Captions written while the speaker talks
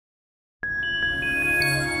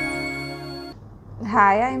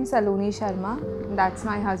Hi, I am Saloni Sharma. That's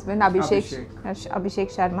my husband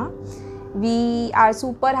Abhishek Sharma. We are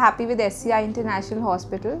super happy with SCI International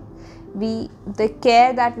Hospital. The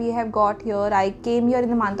care that we have got here, I came here in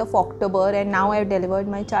the month of October and now I have delivered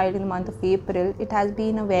my child in the month of April. It has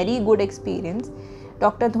been a very good experience.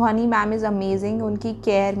 Dr. Dhwani ma'am is amazing. Unki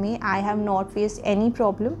care mein I have not faced any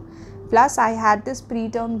problem. Plus I had this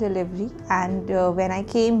preterm delivery, and when I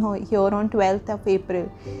came here on 12th of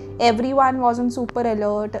April, everyone was on super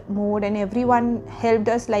alert mode and everyone helped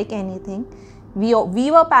us like anything. We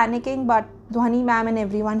were panicking, but Dhwani ma'am and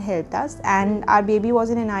everyone helped us, and our baby was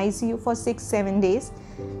in an ICU for 6-7 days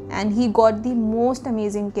and he got the most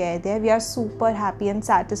amazing care there. We are super happy and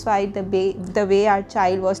satisfied the way our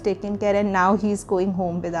child was taken care, and now he is going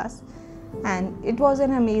home with us, and it was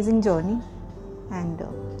an amazing journey. And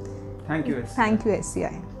thank you, SCI. Thank you,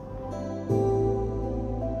 SCI.